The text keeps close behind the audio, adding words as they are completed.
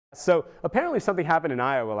So apparently something happened in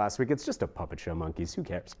Iowa last week. It's just a puppet show, monkeys. Who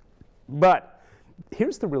cares? But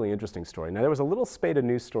here's the really interesting story. Now, there was a little spate of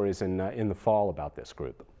news stories in the fall about this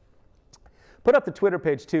group. Put up the Twitter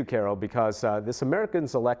page too, Carol, because this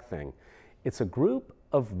Americans Elect thing, it's a group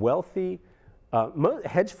of wealthy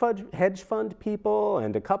hedge fund people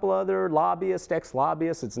and a couple other lobbyists,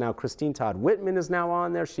 ex-lobbyists. It's now Christine Todd Whitman is now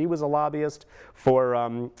on there. She was a lobbyist for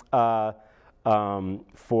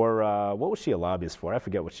what was she a lobbyist for? I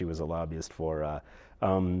forget what she was a lobbyist for.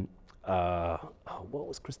 What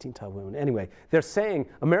was Christine Todd Whitman? Anyway, they're saying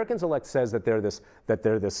Americans Elect says that they're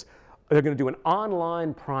going to do an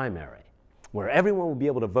online primary where everyone will be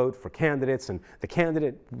able to vote for candidates, and the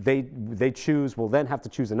candidate they choose will then have to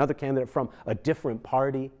choose another candidate from a different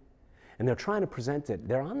party. And they're trying to present it.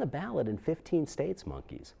 They're on the ballot in 15 states,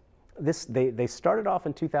 monkeys. They started off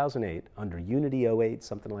in 2008 under Unity 08,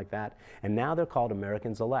 something like that, and now they're called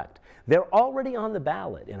Americans Elect. They're already on the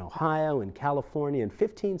ballot in Ohio and California and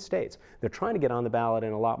 15 states. They're trying to get on the ballot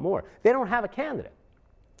in a lot more. They don't have a candidate.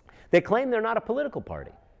 They claim they're not a political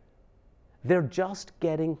party. They're just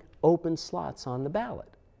getting open slots on the ballot.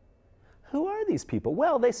 Who are these people?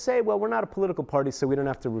 Well, they say, well, we're not a political party, so we don't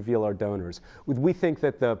have to reveal our donors. We think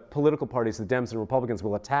that the political parties, the Dems and Republicans,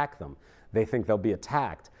 will attack them. They think they'll be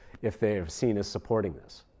attacked if they're seen as supporting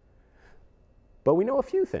this. But we know a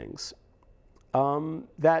few things.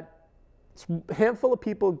 That a handful of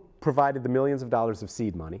people provided the millions of dollars of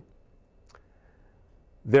seed money.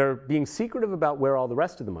 They're being secretive about where all the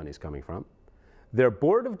rest of the money is coming from. Their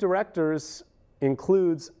board of directors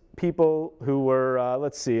includes people who were,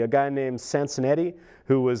 let's see, a guy named Sansonetti,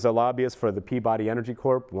 who was a lobbyist for the Peabody Energy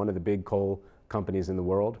Corp, one of the big coal companies in the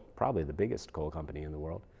world, probably the biggest coal company in the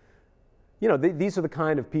world. You know, these are the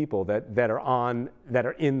kind of people that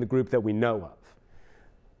are in the group that we know of.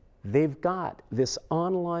 They've got this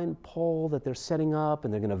online poll that they're setting up,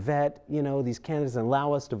 and they're going to vet, you know, these candidates and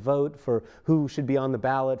allow us to vote for who should be on the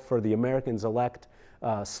ballot for the Americans Elect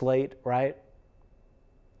slate, right?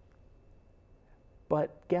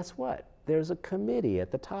 But guess what? There's a committee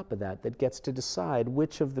at the top of that that gets to decide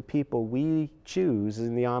which of the people we choose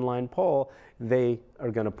in the online poll they are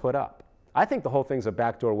going to put up. I think the whole thing's a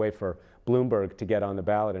backdoor way for Bloomberg to get on the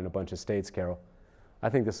ballot in a bunch of states, Carol. I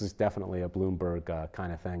think this is definitely a Bloomberg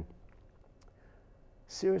kind of thing.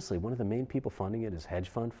 Seriously, one of the main people funding it is hedge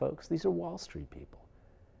fund folks. These are Wall Street people.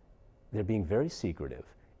 They're being very secretive,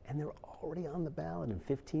 and they're already on the ballot in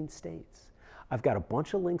 15 states. I've got a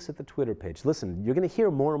bunch of links at the Twitter page. Listen, you're going to hear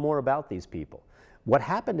more and more about these people. What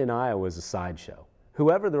happened in Iowa is a sideshow.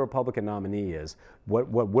 Whoever the Republican nominee is, we're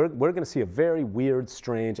going to see a very weird,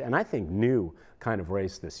 strange, and I think new kind of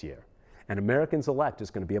race this year. And Americans Elect is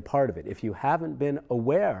going to be a part of it. If you haven't been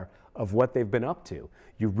aware of what they've been up to,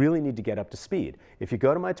 you really need to get up to speed. If you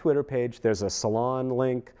go to my Twitter page, there's a Salon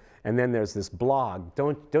link, and then there's this blog.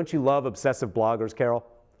 Don't you love obsessive bloggers, Carol?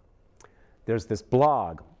 There's this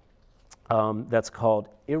blog that's called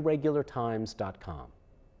irregulartimes.com.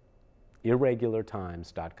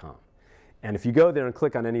 Irregulartimes.com. And if you go there and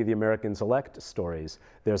click on any of the Americans Elect stories,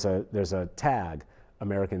 there's a tag,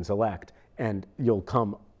 Americans Elect, and you'll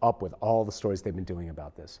come up with all the stories they've been doing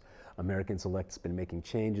about this. Americans Elect's been making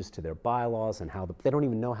changes to their bylaws and how they don't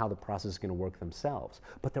even know how the process is going to work themselves,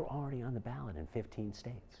 but they're already on the ballot in 15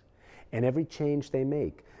 states. And every change they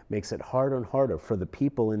make makes it harder and harder for the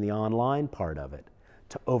people in the online part of it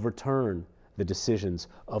to overturn the decisions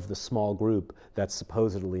of the small group that's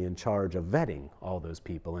supposedly in charge of vetting all those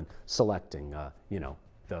people and selecting, you know,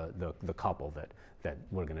 the couple that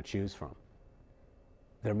we're going to choose from.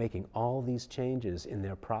 They're making all these changes in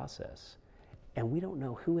their process, and we don't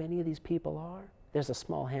know who any of these people are. There's a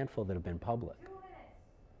small handful that have been public. 2 minutes.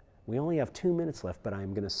 We only have 2 minutes left, but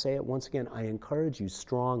I'm going to say it once again. I encourage you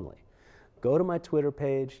strongly. Go to my Twitter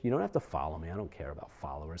page. You don't have to follow me. I don't care about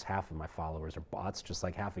followers. Half of my followers are bots, just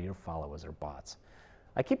like half of your followers are bots.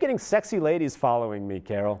 I keep getting sexy ladies following me,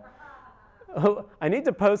 Carol. Oh, I need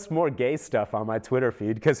to post more gay stuff on my Twitter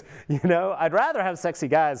feed because, you know, I'd rather have sexy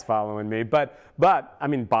guys following me, but I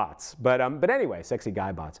mean bots. But anyway, sexy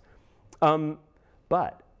guy bots.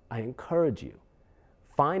 But I encourage you,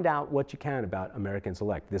 find out what you can about Americans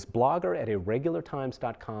Elect. This blogger at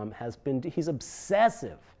irregulartimes.com he's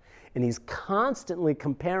obsessive. And he's constantly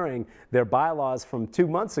comparing their bylaws from 2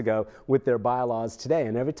 months ago with their bylaws today.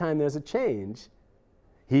 And every time there's a change,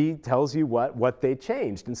 he tells you what they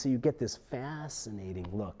changed. And so you get this fascinating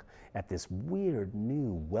look at this weird,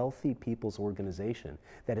 new, wealthy people's organization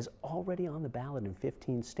that is already on the ballot in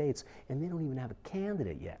 15 states, and they don't even have a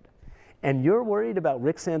candidate yet. And you're worried about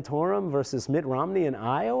Rick Santorum versus Mitt Romney in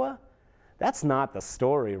Iowa? That's not the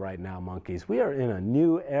story right now, monkeys. We are in a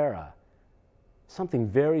new era. Something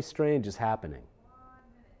very strange is happening.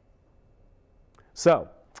 So,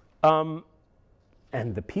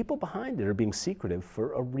 and the people behind it are being secretive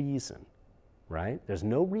for a reason, right? There's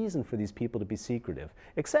no reason for these people to be secretive,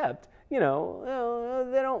 except, you know,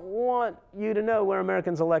 they don't want you to know where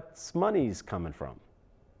Americans Elect's money's coming from.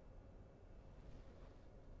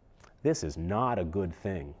 This is not a good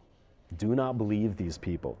thing. Do not believe these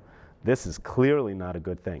people. This is clearly not a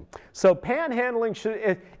good thing. So panhandling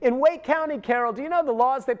should, in Wake County, Carol, do you know the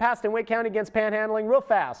laws they passed in Wake County against panhandling? Real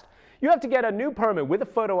fast. You have to get a new permit with a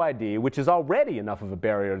photo ID, which is already enough of a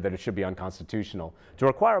barrier that it should be unconstitutional. To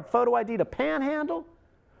require a photo ID to panhandle?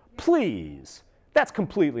 Please. That's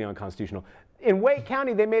completely unconstitutional. In Wake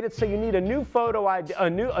County, they made it so you need a new photo ID, a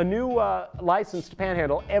new license to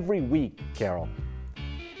panhandle every week, Carol.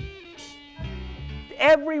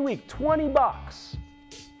 Every week, 20 bucks.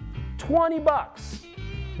 20 bucks.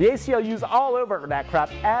 The ACLU's all over that crap,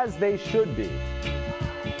 as they should be.